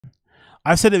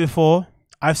I've said it before.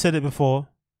 I've said it before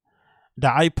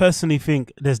that I personally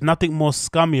think there's nothing more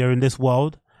scummier in this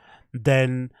world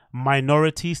than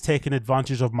minorities taking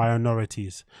advantage of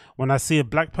minorities. When I see a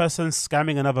black person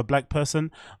scamming another black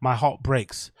person, my heart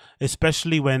breaks,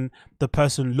 especially when the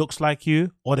person looks like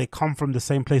you or they come from the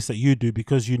same place that you do,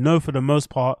 because you know for the most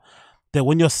part that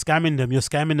when you're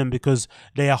scamming them because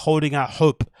they are holding out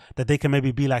hope that they can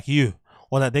maybe be like you,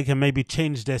 or that they can maybe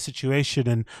change their situation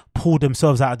and pull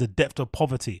themselves out of the depth of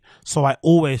poverty. So I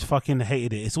always fucking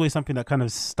hated it. It's always something that kind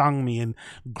of stung me and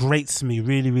grates me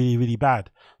really, really, really bad.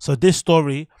 So this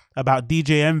story about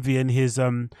DJ Envy and his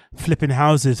flipping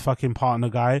houses fucking partner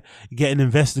guy getting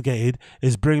investigated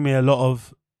is bringing me a lot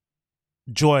of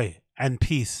joy and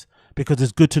peace, because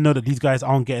it's good to know that these guys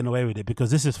aren't getting away with it,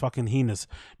 because this is fucking heinous.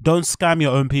 Don't scam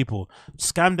your own people.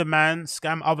 Scam the man,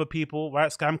 scam other people, right?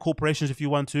 Scam corporations if you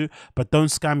want to, but don't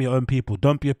scam your own people.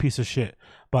 Don't be a piece of shit.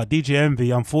 But DJ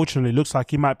Envy, unfortunately, looks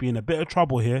like he might be in a bit of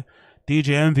trouble here.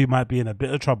 DJ Envy might be in a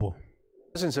bit of trouble.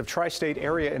 Dozens of tri-state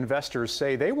area investors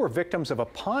say they were victims of a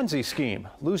Ponzi scheme,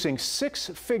 losing 6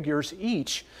 figures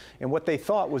each in what they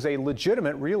thought was a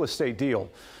legitimate real estate deal.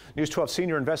 News 12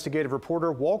 senior investigative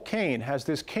reporter Walt Kane has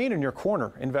this Kane in Your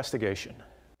Corner investigation.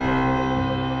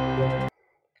 I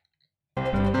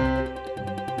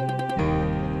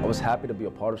was happy to be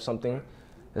a part of something,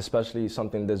 especially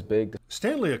something this big.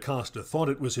 Stanley Acosta thought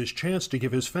it was his chance to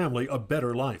give his family a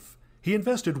better life. He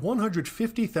invested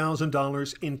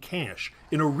 $150,000 in cash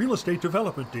in a real estate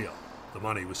development deal. The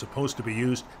money was supposed to be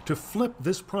used to flip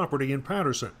this property in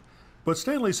Patterson. But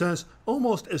Stanley says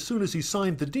almost as soon as he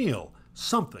signed the deal,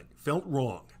 something felt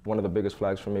wrong. One of the biggest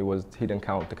flags for me was he didn't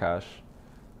count the cash.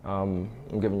 I'm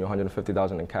giving you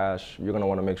 $150,000 in cash. You're going to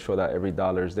want to make sure that every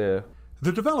dollar is there.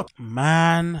 The developer...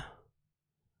 Man,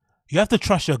 you have to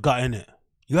trust your gut, innit?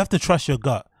 You have to trust your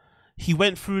gut. He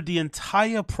went through the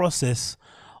entire process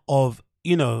of,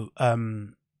 you know,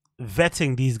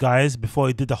 vetting these guys before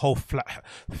he did the whole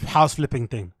house flipping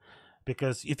thing.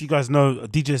 Because if you guys know,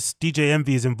 DJ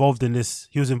Envy is involved in this.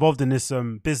 He was involved in this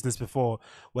business before,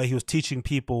 where he was teaching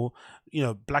people, you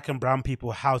know, black and brown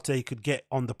people, how they could get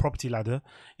on the property ladder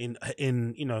in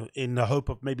the hope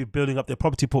of maybe building up their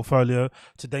property portfolio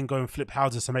to then go and flip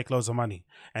houses to make loads of money.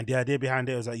 And the idea behind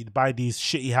it was that you'd buy these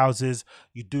shitty houses,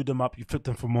 you do them up, you flip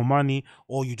them for more money,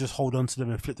 or you just hold on to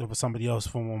them and flip them for somebody else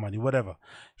for more money, whatever.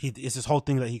 It's this whole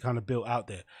thing that he kind of built out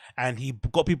there. And he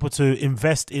got people to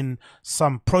invest in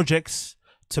some projects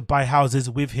to buy houses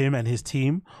with him and his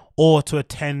team, or to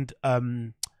attend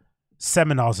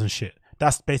seminars and shit.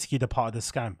 That's basically the part of the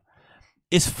scam.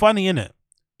 It's funny, innit?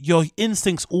 Your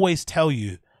instincts always tell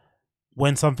you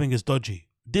when something is dodgy.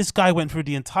 This guy went through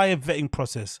the entire vetting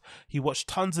process. He watched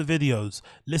tons of videos,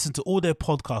 listened to all their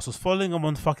podcasts, was following them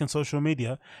on fucking social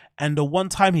media, and the one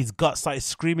time his gut started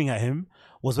screaming at him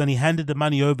was when he handed the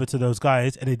money over to those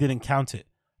guys and they didn't count it.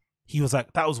 He was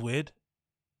like, that was weird.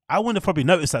 I wouldn't have probably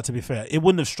noticed that, to be fair. It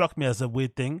wouldn't have struck me as a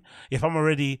weird thing. If I'm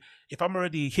already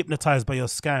hypnotized by your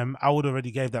scam, I would already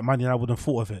gave that money and I wouldn't have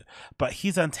thought of it. But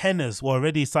his antennas were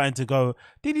already starting to go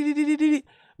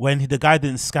when the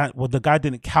guy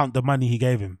didn't count the money he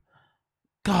gave him.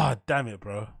 God damn it,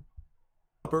 bro.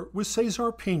 Was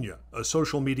Cesar Pena, a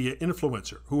social media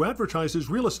influencer who advertises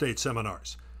real estate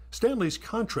seminars. Stanley's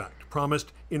contract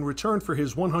promised in return for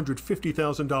his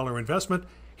 $150,000 investment,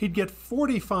 he'd get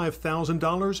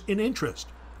 $45,000 in interest.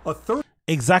 A third.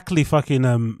 Exactly, fucking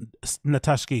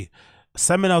Natashki.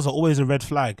 Seminars are always a red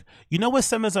flag. You know where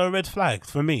seminars are a red flag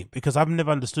for me? Because I've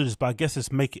never understood this, but I guess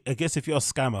if you're a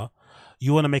scammer,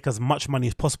 you want to make as much money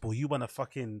as possible. You want to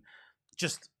fucking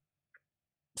just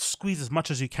squeeze as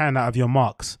much as you can out of your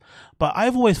marks. But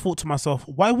I've always thought to myself,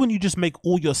 why wouldn't you just make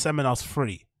all your seminars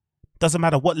free? Doesn't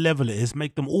matter what level it is,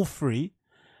 make them all free.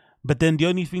 But then the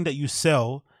only thing that you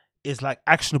sell is like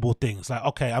actionable things. Like,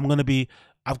 okay,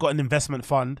 I've got an investment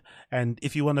fund, and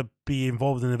if you want to be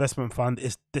involved in an investment fund,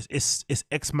 it's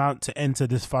X amount to enter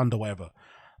this fund or whatever.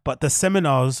 But the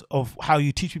seminars of how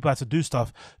you teach people how to do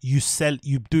stuff, you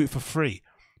do it for free,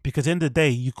 because at the end of the day,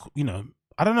 you know,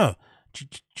 I don't know. Do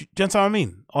you understand what I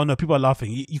mean? Oh no, people are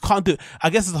laughing. You can't do. I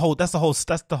guess that's the whole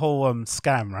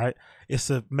scam, right? It's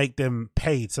to make them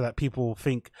paid so that people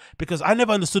think. Because I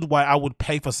never understood why I would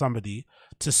pay for somebody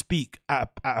to speak at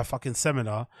a fucking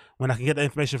seminar when I can get the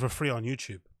information for free on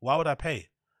YouTube. Why would I pay?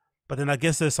 But then I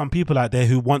guess there's some people out there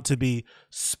who want to be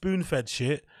spoon-fed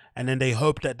shit, and then they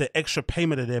hope that the extra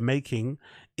payment that they're making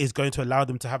is going to allow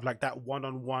them to have like that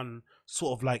one-on-one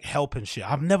sort of like help and shit.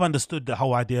 I've never understood the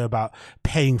whole idea about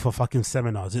paying for fucking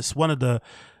seminars. It's one of the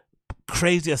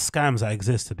craziest scams that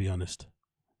exist, to be honest.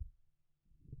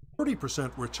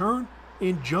 30% return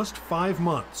in just 5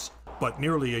 months. But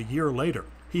nearly a year later,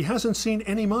 he hasn't seen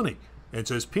any money and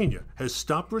says Pena has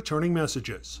stopped returning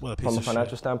messages. From a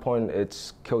financial standpoint,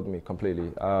 it's killed me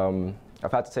completely.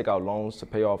 I've had to take out loans to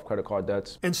pay off credit card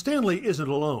debts. And Stanley isn't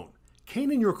alone.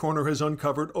 Kane in Your Corner has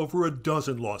uncovered over a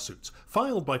dozen lawsuits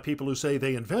filed by people who say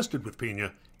they invested with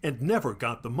Pena and never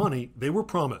got the money they were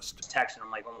promised. Texting him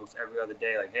like almost every other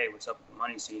day, like, hey, what's up with the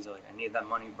money, Caesar? Like, I need that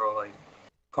money, bro. Like,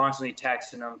 constantly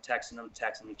texting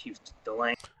him. He keeps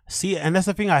delaying. See, and that's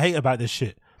the thing I hate about this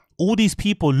shit. All these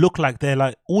people look like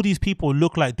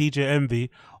DJ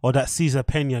Envy or that Cesar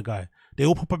Pena guy. They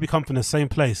all probably come from the same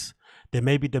place. They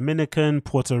may be Dominican,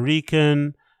 Puerto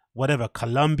Rican, whatever,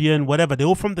 Colombian, whatever. They're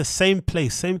all from the same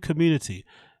place, same community.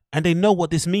 And they know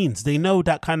what this means. They know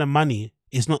that kind of money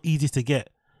is not easy to get.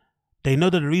 They know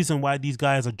that the reason why these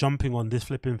guys are jumping on this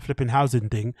flipping housing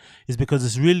thing is because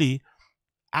it's really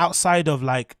outside of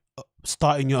like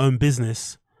starting your own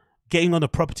business. Getting on the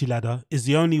property ladder is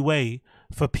the only way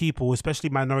for people, especially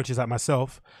minorities like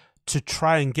myself, to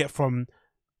try and get from,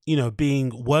 you know,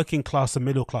 being working class to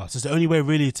middle class. It's the only way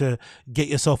really to get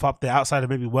yourself up there outside of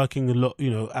maybe working a lot, you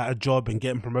know, at a job and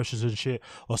getting promotions and shit,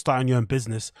 or starting your own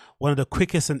business. One of the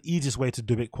quickest and easiest way to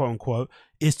do it, quote unquote,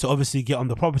 is to obviously get on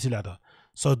the property ladder.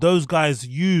 So those guys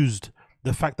used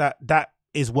the fact that that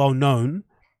is well known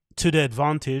to their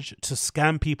advantage to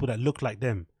scam people that look like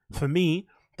them. For me,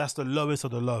 that's the lowest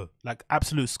of the low, like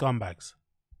absolute scumbags.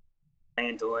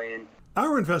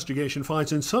 Our investigation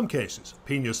finds in some cases,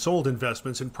 Pena sold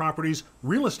investments in properties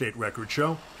real estate records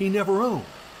show he never owned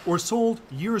or sold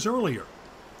years earlier.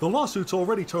 The lawsuits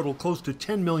already total close to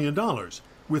 $10 million,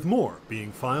 with more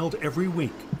being filed every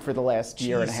week. For the last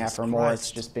year and a half or more,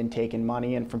 it's just been taking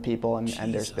money in from people, and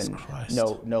there's been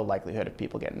no likelihood of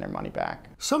people getting their money back.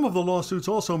 Some of the lawsuits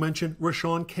also mention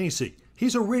Rashawn Casey.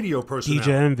 He's a radio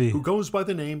personality who goes by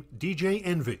the name DJ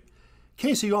Envy.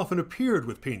 Casey often appeared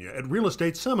with Pena at real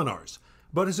estate seminars,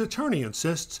 but his attorney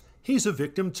insists he's a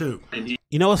victim too.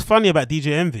 You know what's funny about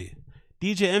DJ Envy?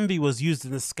 DJ Envy was used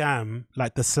in a scam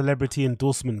like the celebrity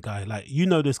endorsement guy. Like, you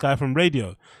know this guy from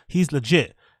radio. He's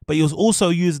legit. But he was also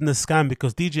used in the scam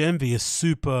because DJ Envy is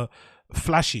super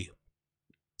flashy.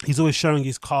 He's always showing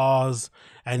his cars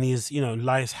and his, you know,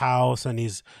 nice house and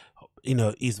his, you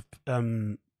know, his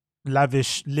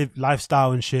lavish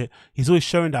lifestyle and shit. He's always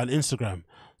showing that on Instagram.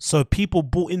 So people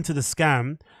bought into the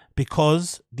scam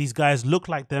because these guys look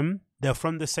like them. They're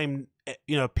from the same,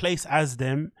 you know, place as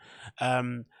them.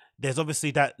 There's obviously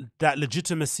that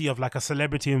legitimacy of like a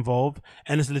celebrity involved,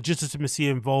 and there's legitimacy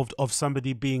involved of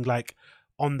somebody being like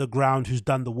on the ground who's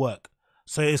done the work.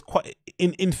 So it's quite,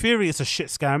 in theory, it's a shit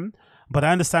scam, but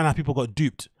I understand how people got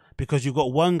duped, because you've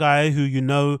got one guy who, you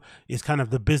know, is kind of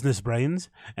the business brains,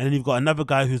 and then you've got another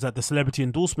guy who's like the celebrity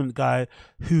endorsement guy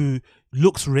who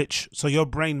looks rich. So your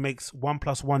brain makes 1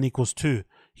 + 1 = 2.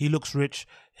 He looks rich.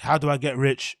 How do I get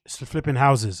rich? It's flipping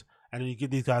houses. And then you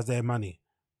give these guys their money.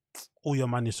 All your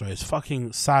money, sorry. It's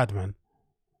fucking sad, man.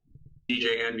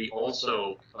 DJ Envy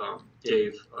also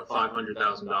gave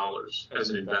 $500,000 as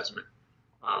an investment,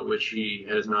 which he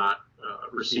has not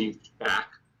received back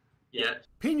yet.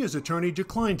 Pena's attorney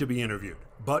declined to be interviewed,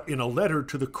 but in a letter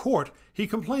to the court, he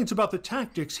complains about the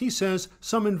tactics he says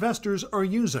some investors are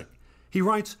using. He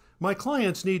writes, "My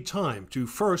clients need time to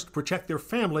first protect their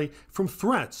family from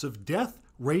threats of death,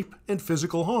 rape, and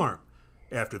physical harm.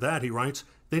 After that," he writes,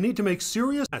 "they need to make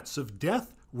serious threats of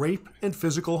death, rape, and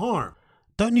physical harm."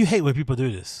 Don't you hate when people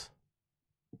do this?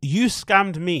 You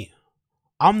scammed me.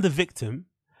 I'm the victim.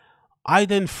 I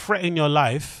then threaten your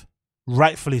life,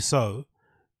 rightfully so,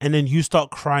 and then you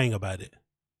start crying about it.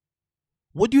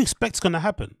 What do you expect is going to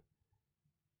happen?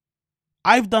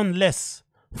 I've done less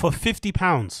for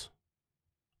 £50.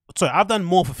 Sorry, I've done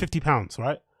more for £50,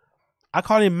 right? I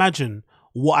can't imagine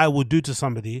what I would do to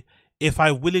somebody if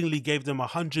I willingly gave them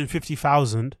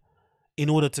 150,000 in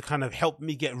order to kind of help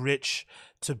me get rich,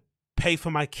 to pay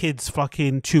for my kids'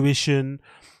 fucking tuition,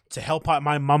 to help out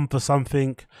my mum for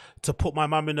something, to put my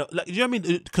mum in a, like, you know what I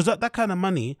mean? Because that kind of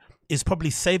money is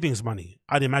probably savings money,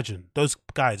 I'd imagine. Those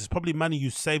guys, it's probably money you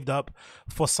saved up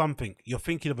for something. You're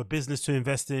thinking of a business to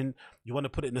invest in, you want to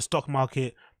put it in the stock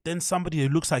market, then somebody who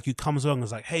looks like you comes along and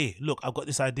is like, hey, look, I've got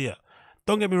this idea.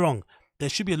 Don't get me wrong, there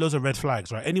should be loads of red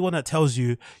flags, right? Anyone that tells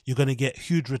you you're going to get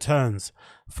huge returns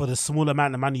for the small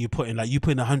amount of money you put in, like you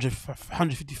put in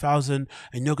 150,000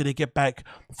 and you're going to get back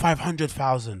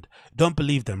 500,000. Don't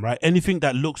believe them, right? Anything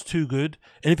that looks too good,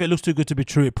 and if it looks too good to be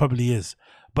true, it probably is.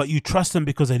 But you trust them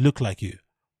because they look like you.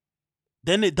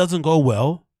 Then it doesn't go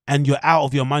well and you're out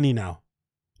of your money now.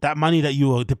 That money that you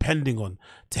were depending on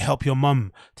to help your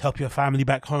mum, to help your family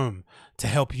back home, to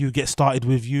help you get started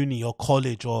with uni or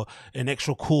college or an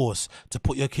extra course, to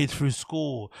put your kid through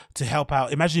school, to help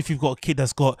out. Imagine if you've got a kid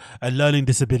that's got a learning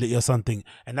disability or something,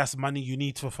 and that's money you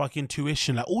need for fucking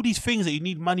tuition, like all these things that you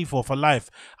need money for life.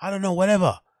 I don't know,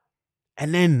 whatever.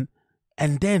 And then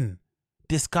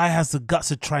this guy has the guts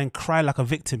to try and cry like a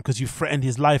victim because you threatened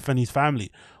his life and his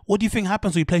family. What do you think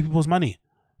happens when you play people's money?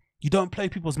 You don't play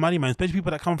people's money, man. Especially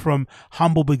people that come from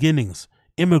humble beginnings,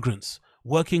 immigrants,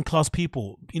 working class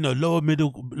people, you know, lower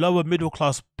middle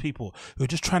class people who are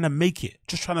just trying to make it,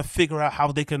 just trying to figure out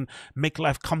how they can make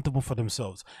life comfortable for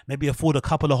themselves. Maybe afford a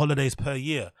couple of holidays per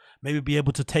year. Maybe be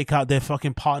able to take out their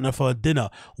fucking partner for a dinner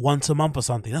once a month or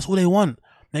something. That's all they want.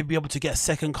 Maybe be able to get a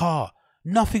second car.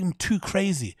 Nothing too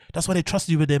crazy. That's why they trust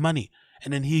you with their money.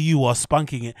 And then here you are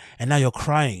spunking it, and now you're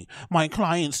crying. My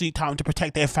clients need time to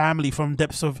protect their family from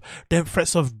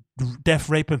threats of death,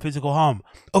 rape, and physical harm.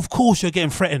 Of course you're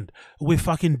getting threatened with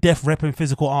fucking death, rape, and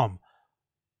physical harm.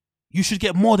 You should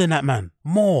get more than that, man.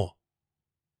 More.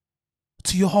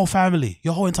 To your whole family,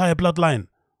 your whole entire bloodline.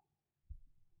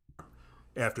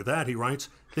 After that, he writes,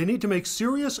 they need to make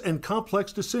serious and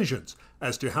complex decisions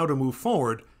as to how to move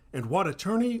forward and what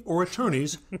attorney or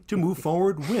attorneys to move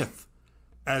forward with.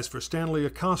 As for Stanley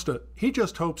Acosta, he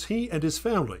just hopes he and his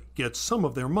family get some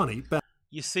of their money back.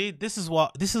 You see, this is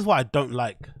what I don't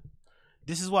like.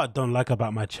 This is what I don't like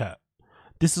about my chat.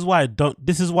 This is why I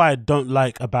don't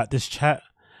like about this chat.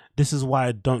 This is why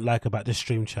I don't like about this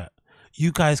stream chat.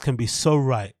 You guys can be so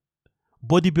right.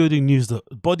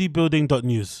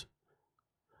 Bodybuilding.news.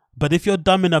 But if you're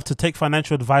dumb enough to take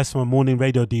financial advice from a morning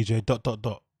radio DJ, ...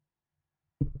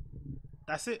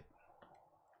 That's it.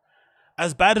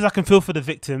 As bad as I can feel for the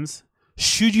victims,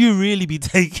 should you really be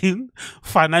taking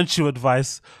financial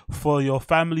advice for your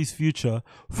family's future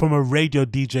from a radio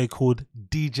DJ called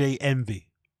DJ Envy?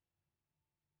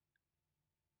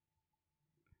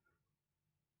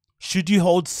 Should you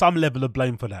hold some level of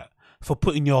blame for that? For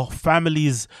putting your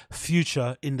family's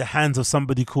future in the hands of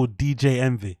somebody called DJ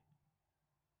Envy?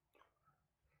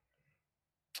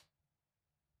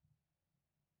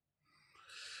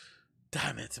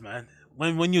 Damn it, man.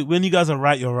 When you guys are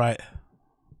right, you're right.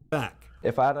 Back.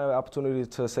 If I had an opportunity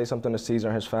to say something to Caesar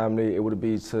and his family, it would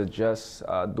be to just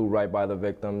do right by the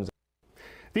victims.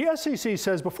 The SEC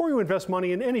says before you invest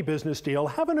money in any business deal,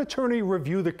 have an attorney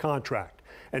review the contract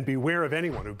and beware of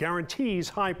anyone who guarantees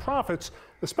high profits,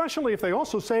 especially if they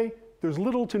also say there's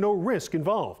little to no risk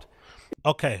involved.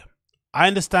 Okay, I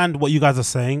understand what you guys are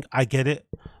saying. I get it.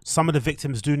 Some of the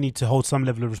victims do need to hold some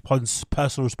level of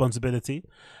personal responsibility,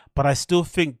 but I still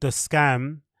think the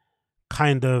scam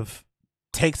kind of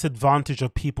takes advantage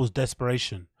of people's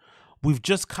desperation. We've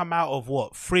just come out of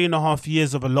 3.5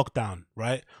 years of a lockdown,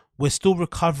 right? We're still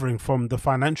recovering from the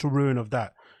financial ruin of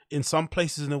that. In some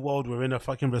places in the world, we're in a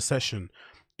fucking recession.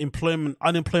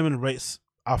 Unemployment rates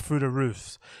are through the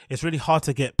roofs. It's really hard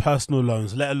to get personal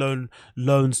loans, let alone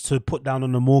loans to put down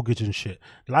on a mortgage and shit.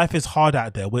 Life is hard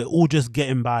out there. We're all just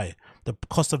getting by. The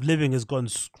cost of living has gone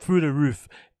through the roof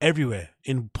everywhere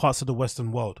in parts of the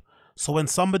Western world. So when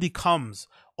somebody comes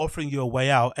offering you a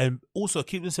way out, and also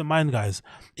keep this in mind, guys,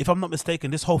 if I'm not mistaken,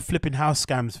 this whole flipping house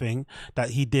scams thing that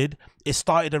he did, it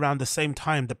started around the same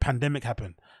time the pandemic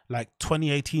happened, like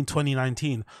 2018,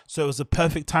 2019. So it was a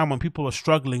perfect time when people were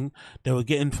struggling. They were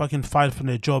getting fucking fired from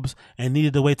their jobs and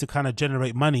needed a way to kind of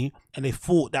generate money, and they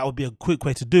thought that would be a quick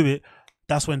way to do it.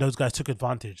 That's when those guys took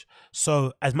advantage.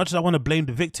 So as much as I want to blame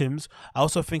the victims, I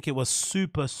also think it was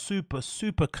super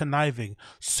conniving,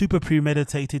 super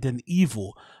premeditated and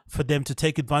evil for them to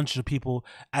take advantage of people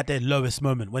at their lowest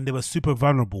moment, when they were super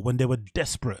vulnerable, when they were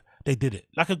desperate. They did it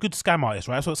like a good scam artist,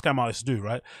 right? That's what scam artists do,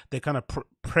 right? They kind of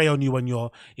prey on you when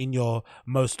you're in your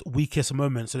most weakest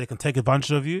moment so they can take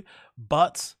advantage of you.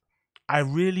 But I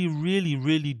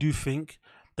really do think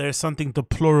there is something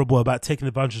deplorable about taking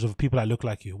advantage of people that look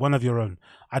like you, one of your own.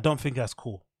 I don't think that's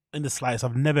cool in the slightest.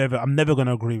 I'm never going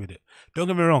to agree with it. Don't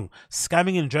get me wrong.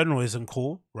 Scamming in general isn't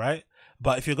cool, right?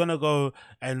 But if you're going to go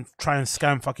and try and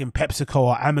scam fucking PepsiCo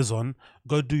or Amazon,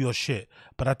 go do your shit.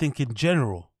 But I think in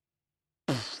general,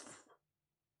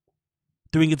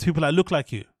 doing it to people that look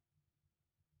like you,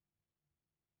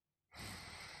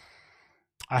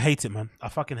 I hate it, man. I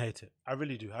fucking hate it. I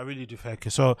really do.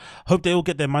 So hope they all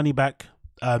get their money back.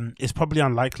 It's probably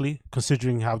unlikely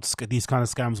considering how these kind of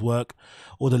scams work,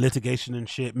 all the litigation and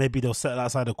shit. Maybe they'll settle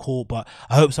outside of court, but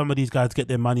I hope some of these guys get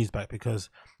their monies back, because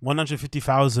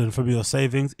 150,000 from your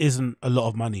savings isn't a lot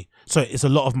of money. So it's a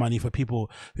lot of money for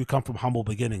people who come from humble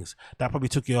beginnings. That probably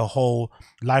took you a whole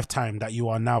lifetime that you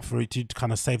are now for it to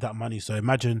kind of save that money. So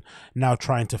imagine now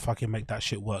trying to fucking make that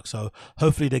shit work. So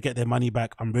hopefully they get their money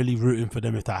back. I'm really rooting for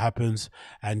them if that happens.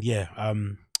 And yeah,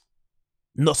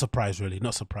 not surprised, really.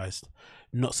 Not surprised.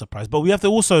 But we have to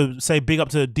also say big up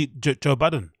to Joe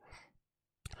Budden.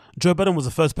 Joe Budden was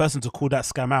the first person to call that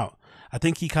scam out. I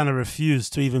think he kind of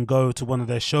refused to even go to one of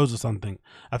their shows or something.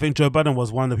 I think Joe Budden was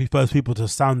one of the first people to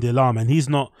sound the alarm. And he's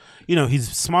not, you know,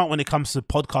 he's smart when it comes to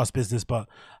podcast business, but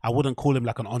I wouldn't call him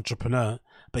like an entrepreneur.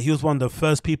 But he was one of the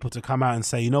first people to come out and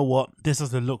say, you know what, this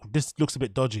looks a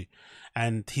bit dodgy.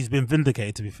 And he's been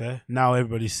vindicated, to be fair. Now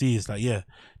everybody sees like, yeah,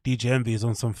 DJ Envy is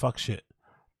on some fuck shit.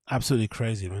 Absolutely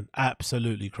crazy, man.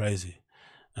 Absolutely crazy.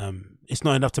 It's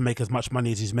not enough to make as much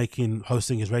money as he's making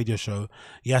hosting his radio show.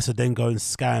 He has to then go and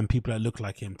scam people that look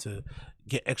like him to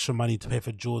get extra money to pay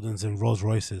for Jordans and Rolls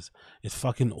Royces. It's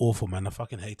fucking awful, man. I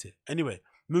fucking hate it. Anyway,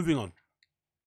 moving on.